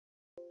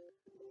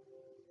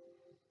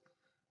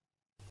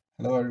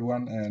Hello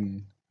everyone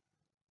and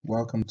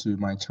welcome to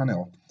my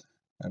channel.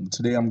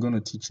 Today I'm going to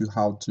teach you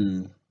how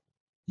to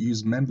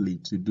use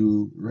Mendeley to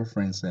do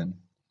referencing.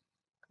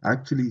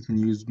 Actually, you can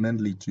use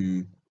Mendeley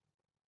to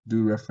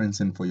do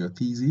referencing for your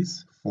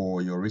thesis,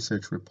 for your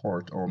research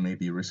report, or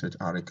maybe research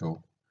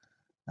article.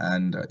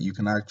 And you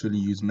can actually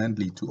use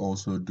Mendeley to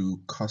also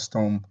do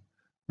custom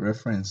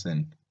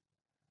referencing.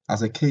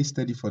 As a case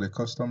study for the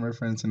custom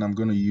referencing, I'm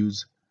going to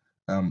use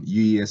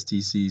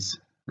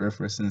UESTC's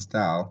referencing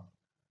style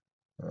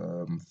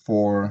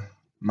for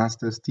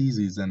master's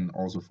thesis and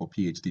also for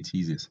PhD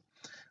thesis.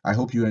 I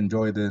hope you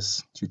enjoy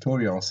this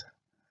tutorials.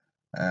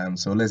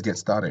 So let's get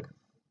started.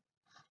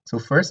 So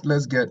first,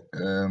 let's get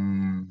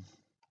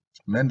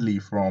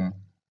Mendeley from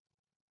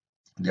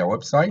their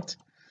website,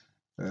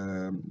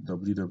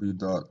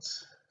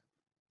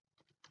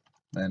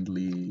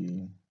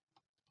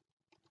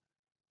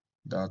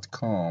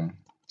 www.mendeley.com.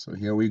 So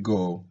here we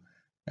go,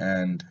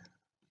 and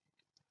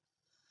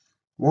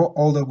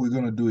all that we're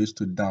going to do is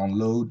to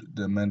download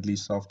the Mendeley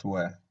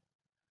software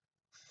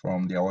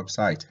from their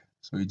website.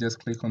 So you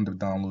just click on the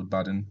download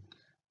button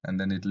and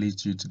then it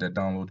leads you to the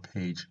download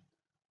page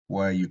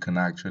where you can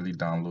actually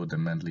download the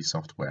Mendeley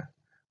software.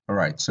 All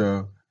right,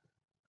 so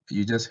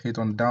you just hit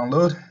on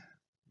download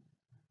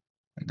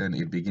and then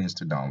it begins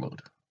to download.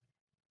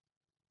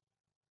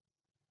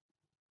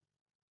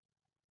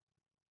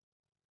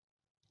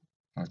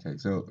 Okay,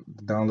 so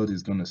the download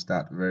is going to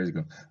start very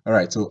good. All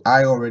right, so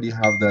I already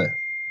have the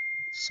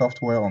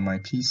software on my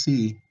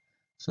PC,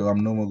 so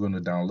I'm no more going to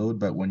download,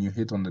 but when you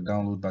hit on the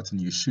download button,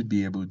 you should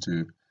be able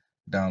to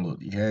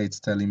download. Here it's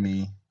telling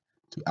me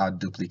to add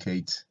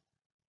duplicate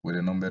with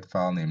a numbered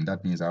file name.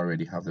 That means I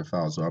already have the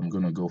file, so I'm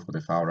going to go for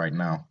the file right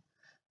now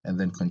and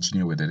then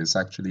continue with it. It's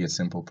actually a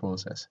simple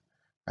process.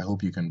 I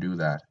hope you can do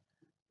that.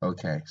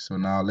 Okay, so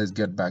now let's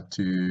get back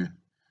to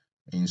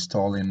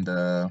installing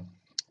the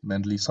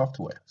Mendeley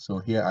software. So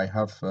here I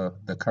have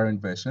the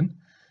current version,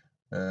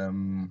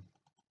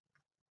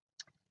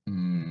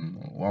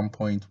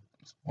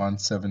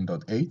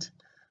 1.17.8.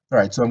 All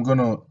right, so I'm going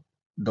to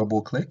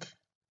double click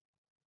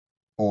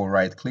or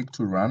right click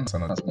to run as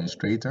an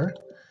administrator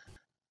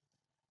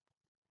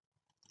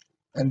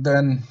and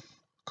then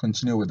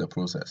continue with the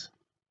process.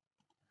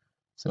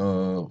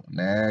 So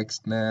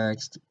next,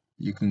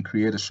 you can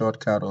create a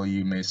shortcut or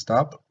you may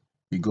stop.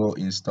 You go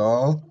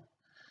install.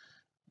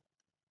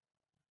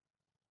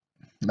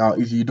 Now,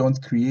 if you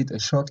don't create a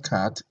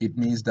shortcut, it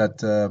means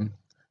that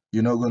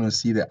you're not going to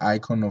see the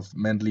icon of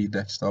Mendeley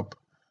desktop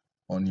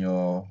on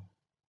your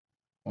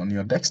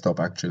desktop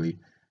actually.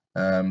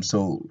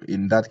 So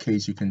in that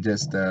case, you can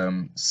just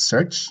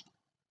search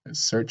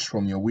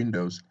from your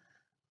Windows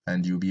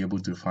and you'll be able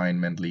to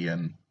find Mendeley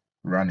and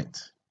run it.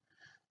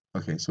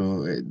 Okay,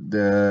 so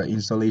the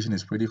installation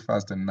is pretty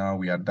fast and now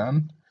we are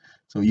done.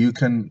 So you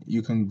can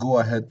go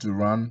ahead to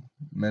run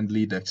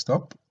Mendeley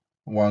desktop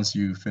once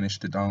you finish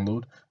the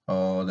download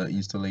or the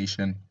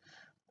installation,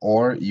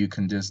 or you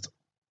can just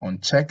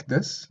uncheck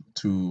this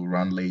to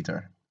run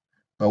later.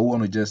 But we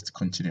want to just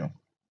continue.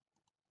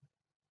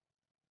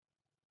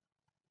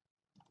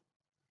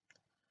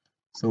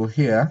 So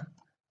here,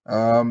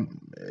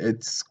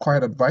 it's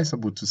quite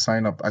advisable to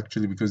sign up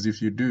actually, because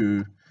if you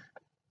do,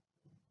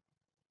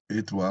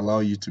 it will allow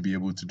you to be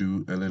able to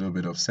do a little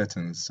bit of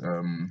settings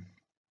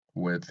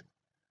with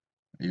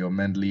your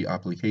Mendeley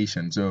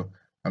application. So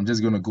I'm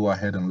just going to go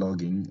ahead and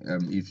log in.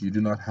 If you do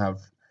not have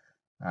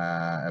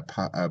an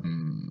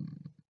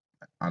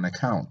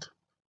account,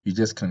 you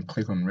just can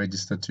click on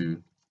register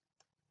to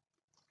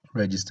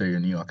register your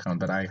new account.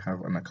 But I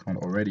have an account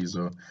already,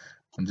 so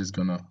I'm just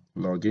going to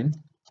log in.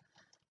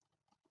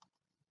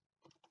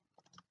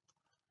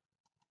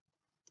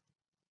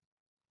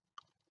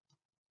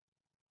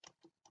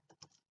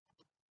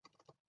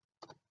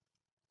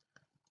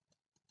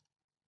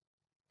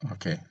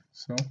 Okay,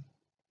 so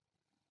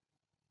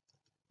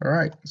all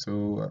right,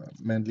 so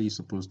Mendeley is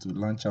supposed to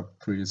launch up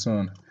pretty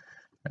soon,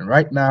 and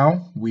right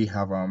now we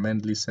have our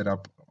Mendeley set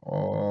up.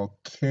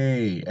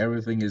 Okay,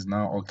 everything is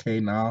now okay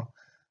now.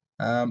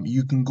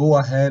 You can go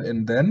ahead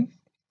and then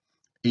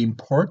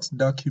import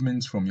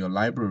documents from your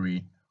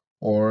library,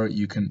 or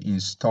you can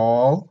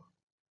install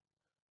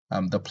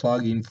the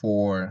plugin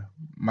for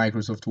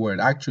Microsoft Word,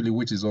 actually,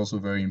 which is also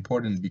very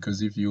important,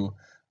 because if you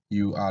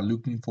are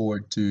looking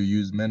forward to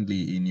use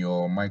Mendeley in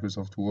your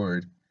Microsoft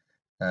Word,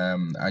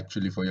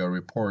 actually for your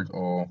report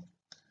or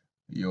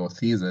your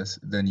thesis,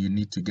 then you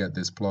need to get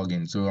this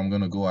plugin. So I'm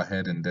going to go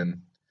ahead and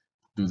then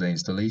do the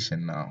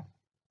installation now.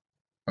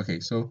 Okay,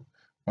 so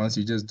once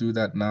you just do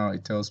that, now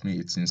it tells me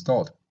it's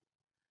installed.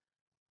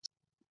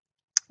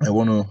 I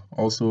want to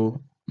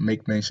also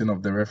make mention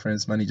of the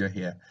reference manager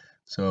here.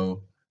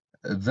 So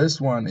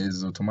this one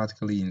is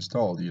automatically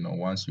installed,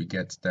 once you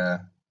get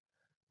the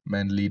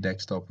Mendeley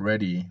desktop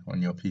ready on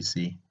your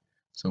PC.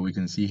 So we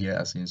can see here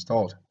as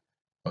installed.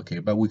 Okay,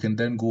 but we can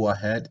then go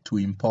ahead to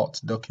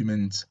import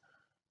documents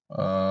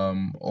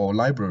or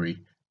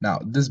library. Now,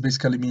 this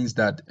basically means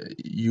that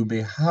you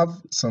may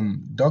have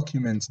some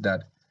documents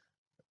that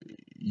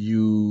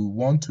you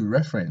want to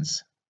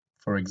reference.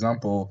 For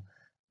example,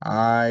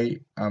 I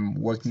am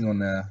working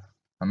on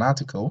an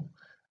article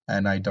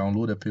and I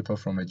download a paper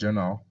from a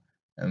journal,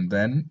 and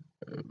then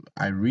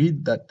I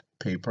read that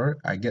paper,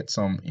 I get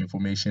some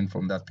information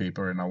from that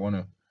paper, and I want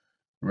to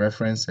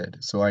reference it.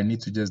 So I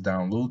need to just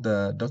download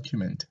the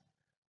document.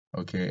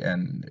 Okay,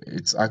 and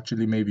it's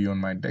actually maybe on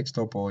my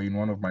desktop or in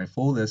one of my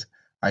folders.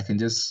 I can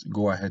just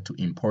go ahead to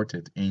import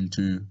it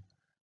into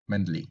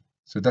Mendeley.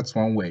 So that's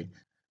one way.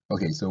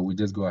 Okay, so we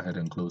just go ahead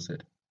and close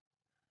it.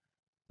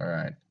 All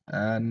right,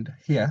 and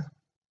here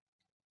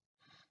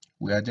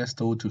we are just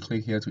told to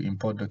click here to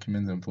import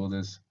documents and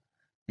folders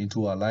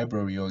into our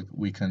library, or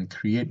we can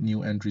create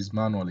new entries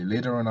manually.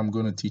 Later on, I'm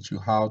going to teach you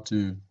how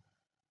to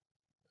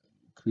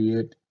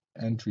create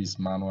entries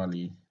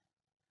manually,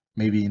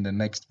 maybe in the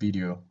next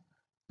video.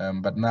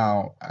 But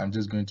now I'm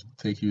just going to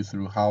take you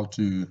through how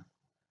to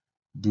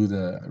do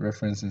the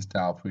referencing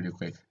style pretty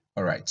quick.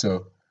 All right,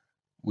 so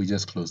we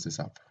just close this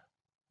up.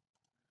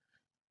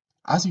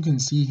 As you can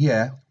see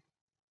here,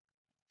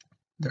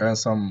 there are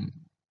some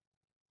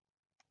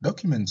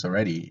documents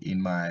already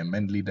in my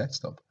Mendeley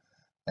desktop.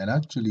 And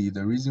actually,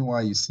 the reason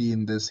why you see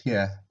in this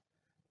here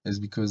is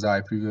because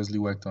I previously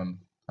worked on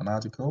an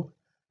article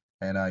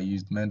and I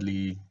used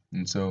Mendeley,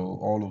 and so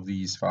all of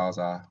these files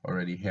are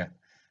already here.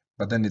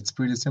 But then it's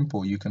pretty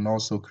simple. You can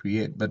also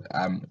create, but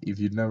if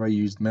you've never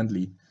used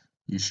Mendeley,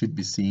 you should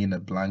be seeing a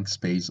blank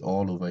space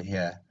all over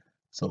here.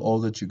 So all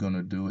that you're going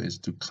to do is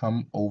to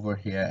come over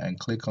here and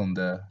click on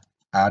the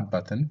add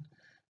button,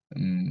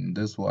 and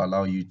this will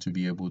allow you to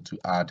be able to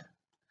add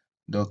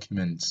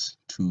documents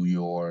to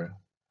your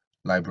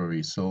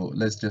library. So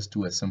let's just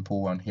do a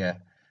simple one here.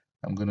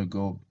 I'm going to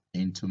go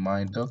into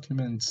my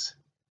documents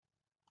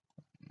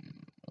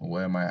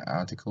where my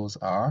articles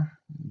are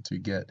to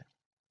get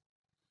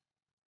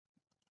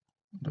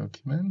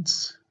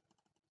documents,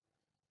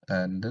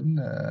 and then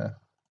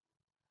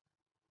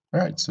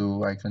right,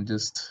 so I can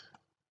just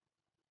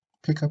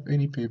pick up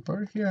any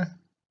paper here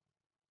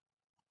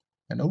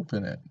and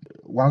open it.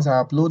 Once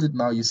I upload it,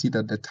 now you see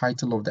that the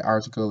title of the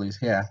article is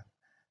here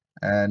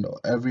and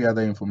every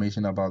other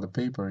information about the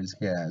paper is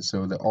here.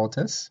 So the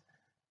authors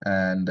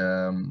and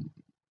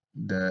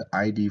the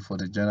ID for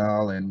the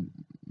journal and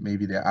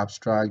maybe the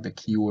abstract, the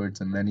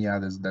keywords, and many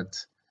others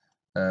that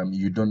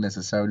you don't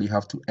necessarily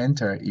have to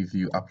enter if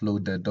you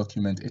upload the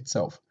document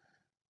itself.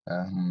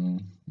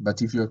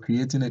 But if you're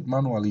creating it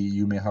manually,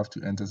 you may have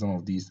to enter some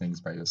of these things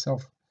by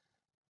yourself.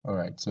 All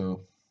right,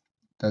 so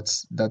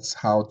that's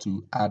how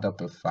to add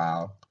up a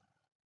file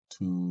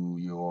to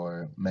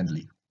your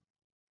Mendeley.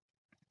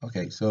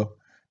 Okay, so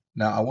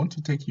now I want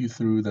to take you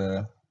through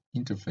the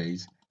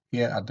interface.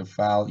 Here at the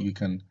file, you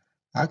can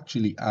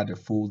actually add a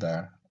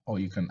folder or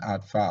you can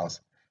add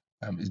files.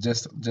 It's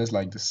just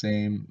like the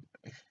same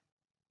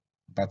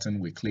button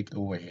we clicked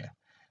over here.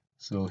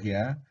 So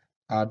here,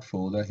 add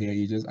folder. Here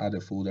you just add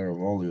a folder of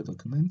all your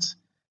documents,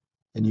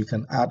 and you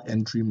can add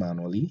entry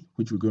manually,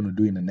 which we're going to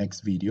do in the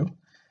next video.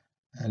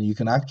 And you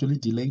can actually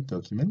delete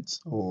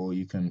documents, or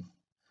you can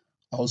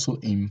also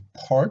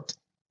import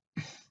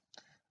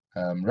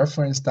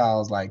reference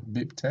styles like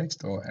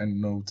BibTeX or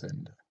EndNote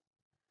and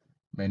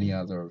many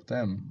other of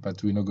them,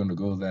 but we're not going to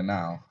go there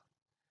now.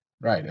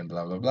 Right, and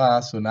blah, blah, blah.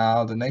 So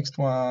now the next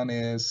one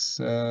is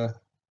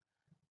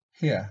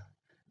here.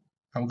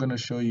 I'm going to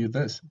show you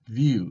this,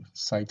 view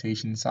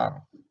citation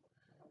style.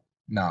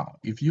 Now,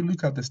 if you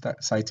look at the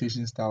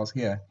citation styles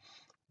here,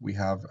 we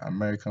have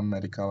American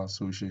Medical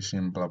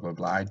Association, blah, blah,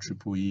 blah,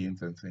 IEEE,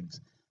 and things.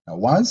 Now,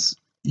 once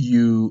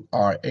you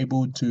are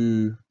able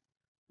to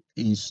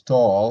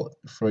install,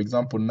 for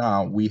example,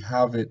 now we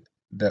have it,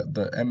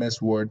 the MS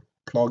Word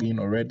plugin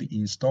already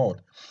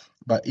installed.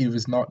 But if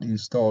it's not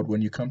installed,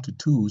 when you come to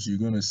tools, you're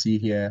going to see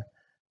here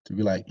to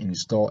be like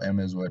install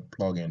MS Word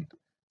plugin.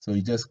 So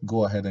you just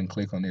go ahead and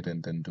click on it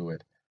and then do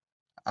it.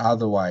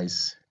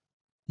 Otherwise,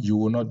 you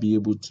will not be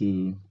able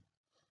to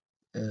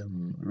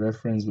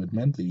reference with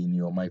Mendeley in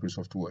your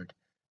Microsoft Word.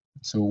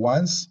 So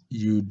once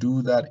you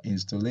do that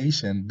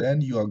installation,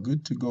 then you are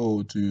good to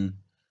go to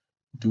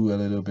do a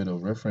little bit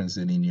of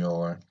referencing in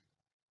your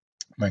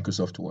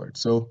Microsoft Word.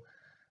 So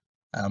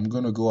I'm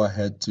going to go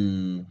ahead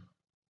to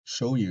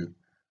show you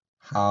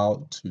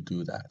how to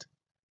do that.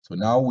 So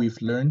now we've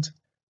learned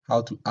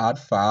how to add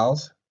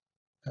files,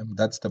 and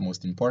that's the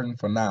most important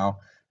for now.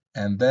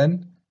 And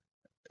then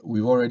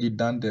we've already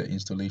done the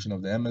installation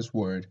of the MS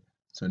Word.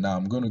 So now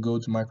I'm going to go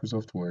to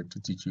Microsoft Word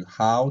to teach you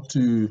how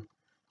to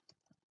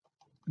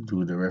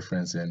do the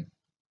referencing.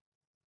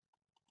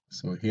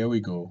 So here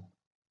we go.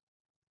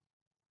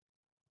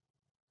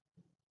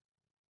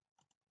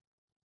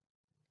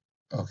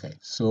 Okay,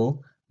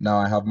 so now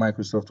I have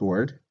Microsoft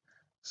Word.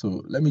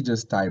 So let me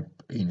just type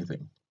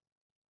anything.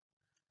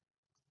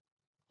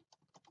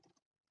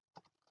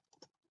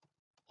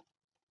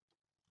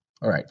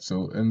 All right,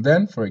 so and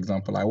then for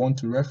example, I want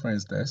to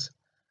reference this.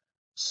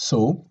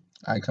 So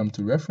I come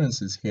to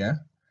references here,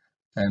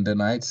 and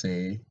then I'd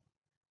say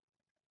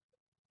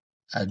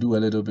I do a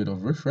little bit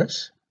of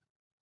refresh,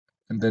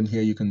 and then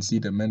here you can see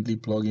the Mendeley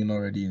plugin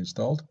already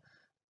installed.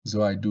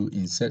 So I do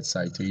insert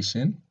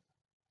citation,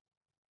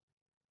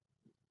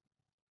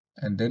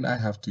 and then I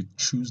have to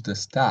choose the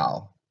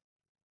style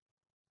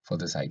for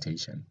the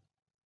citation.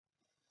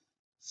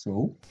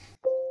 So,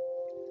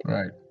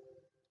 right,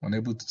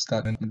 unable to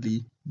start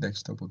Mendeley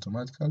desktop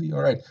automatically.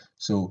 All right,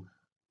 so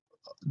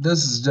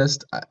this is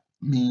just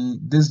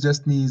this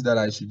just means that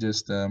I should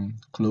just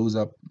close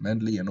up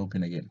Mendeley and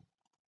open again.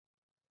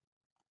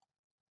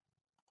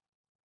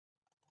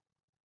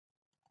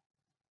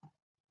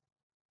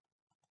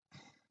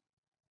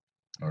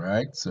 All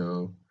right,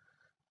 so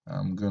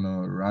I'm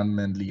gonna run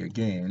Mendeley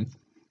again.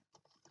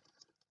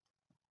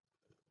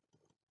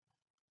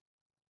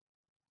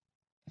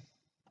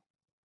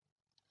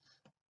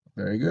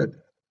 Very good.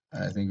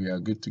 I think we are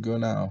good to go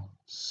now.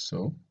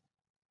 So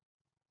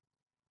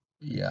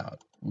yeah,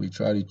 we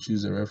try to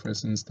choose a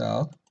referencing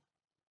style.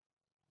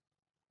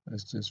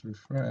 Let's just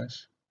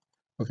refresh.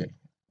 Okay,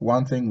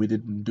 one thing we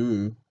didn't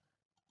do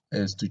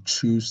is to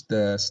choose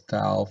the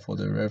style for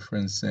the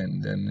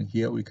referencing. Then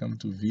here we come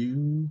to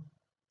view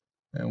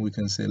and we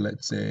can say,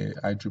 let's say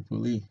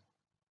IEEE.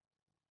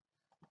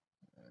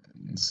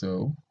 And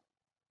so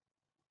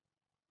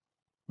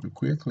we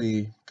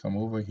quickly come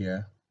over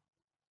here.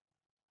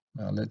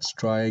 Now let's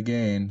try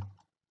again.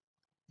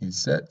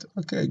 Insert.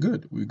 Okay,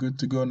 good. We're good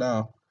to go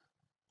now.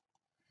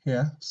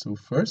 Here, so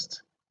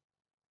first,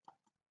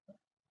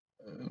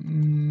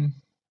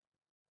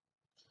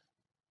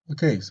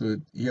 okay, so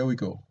here we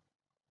go.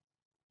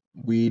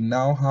 We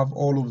now have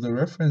all of the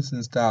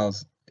referencing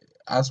styles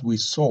as we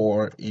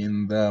saw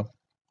in the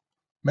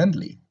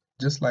Mendeley,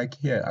 just like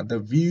here at the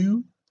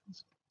view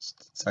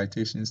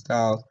citation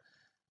style,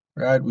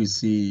 right? We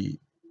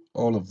see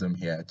all of them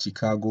here,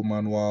 Chicago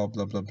manual,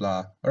 blah, blah,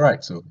 blah. All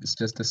right, so it's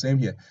just the same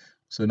here.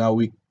 So now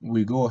we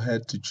go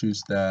ahead to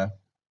choose the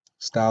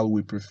style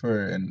we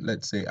prefer, and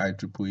let's say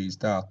IEEE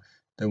style.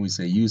 Then we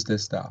say use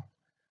this style,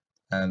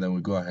 and then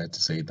we go ahead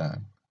to say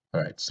done.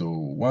 All right, so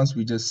once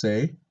we just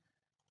say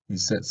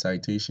insert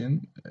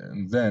citation,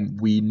 and then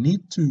we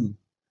need to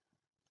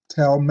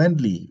tell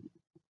Mendeley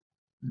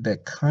the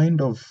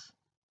kind of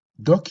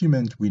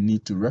document we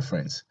need to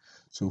reference.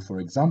 So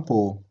for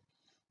example,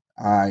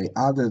 I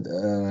added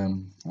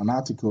an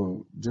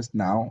article just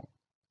now,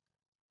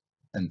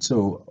 and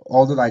so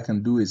all that I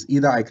can do is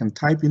either I can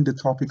type in the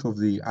topic of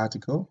the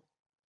article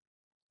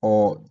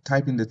or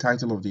type in the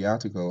title of the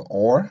article,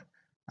 or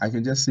I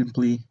can just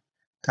simply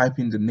type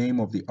in the name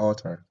of the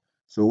author.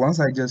 So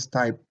once I just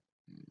type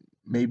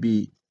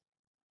maybe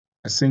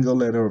a single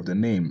letter of the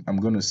name, I'm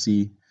going to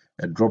see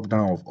a drop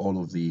down of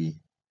all of the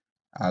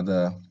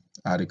other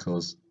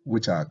articles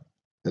which are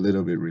a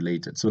little bit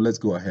related. So let's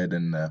go ahead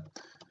and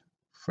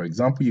for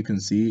example, you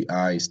can see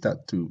I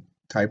start to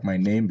type my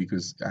name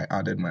because I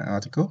added my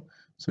article.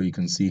 So you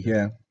can see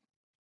here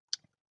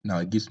now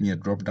it gives me a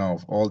drop down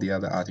of all the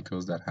other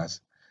articles that has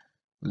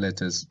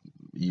letters,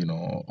 you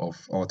know, of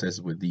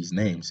authors with these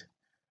names.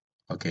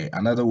 Okay,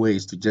 another way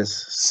is to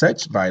just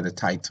search by the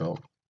title.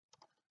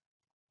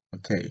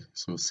 Okay,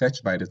 so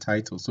search by the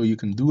title. So you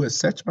can do a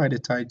search by the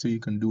title, you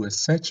can do a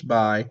search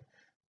by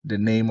the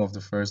name of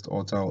the first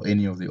author or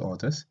any of the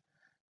authors.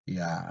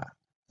 Yeah,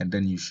 and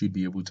then you should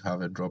be able to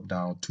have a drop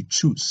down to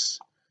choose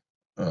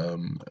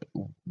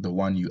the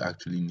one you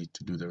actually need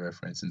to do the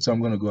reference. And so I'm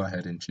going to go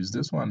ahead and choose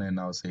this one, and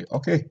I'll say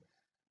okay.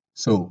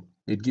 So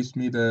it gives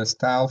me the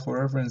style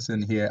for reference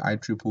in here,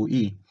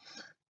 IEEE.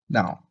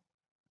 Now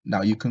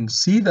you can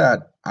see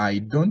that I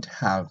don't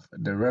have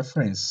the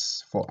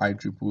reference for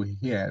IEEE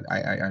here.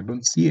 I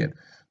don't see it.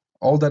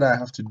 All that I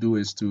have to do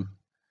is to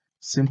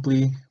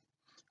simply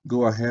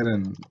go ahead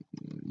and,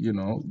 you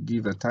know,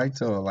 give a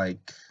title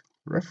like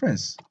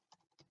reference,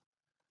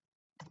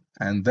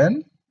 and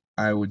then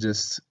I will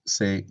just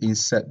say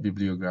insert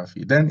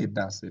bibliography. Then it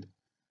does it.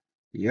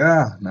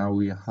 Yeah, now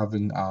we are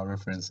having our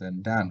reference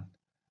and done.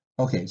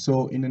 Okay,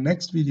 so in the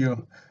next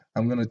video,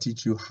 I'm going to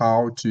teach you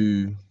how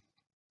to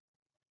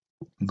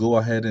go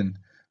ahead and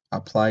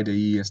apply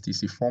the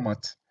ESTC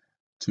format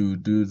to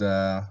do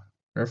the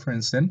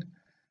referencing.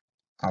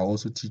 I'll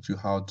also teach you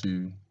how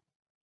to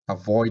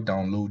avoid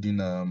downloading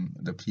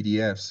the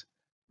PDFs,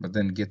 but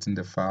then getting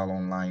the file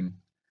online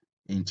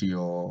into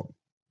your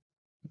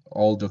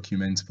all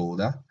documents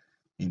folder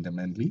in the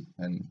Mendeley,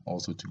 and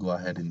also to go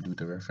ahead and do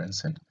the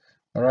referencing.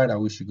 All right, I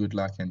wish you good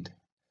luck, and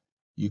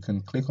you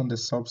can click on the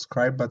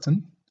subscribe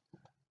button,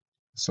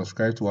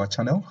 subscribe to our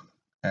channel,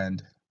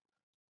 and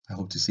I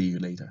hope to see you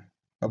later.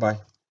 Bye bye.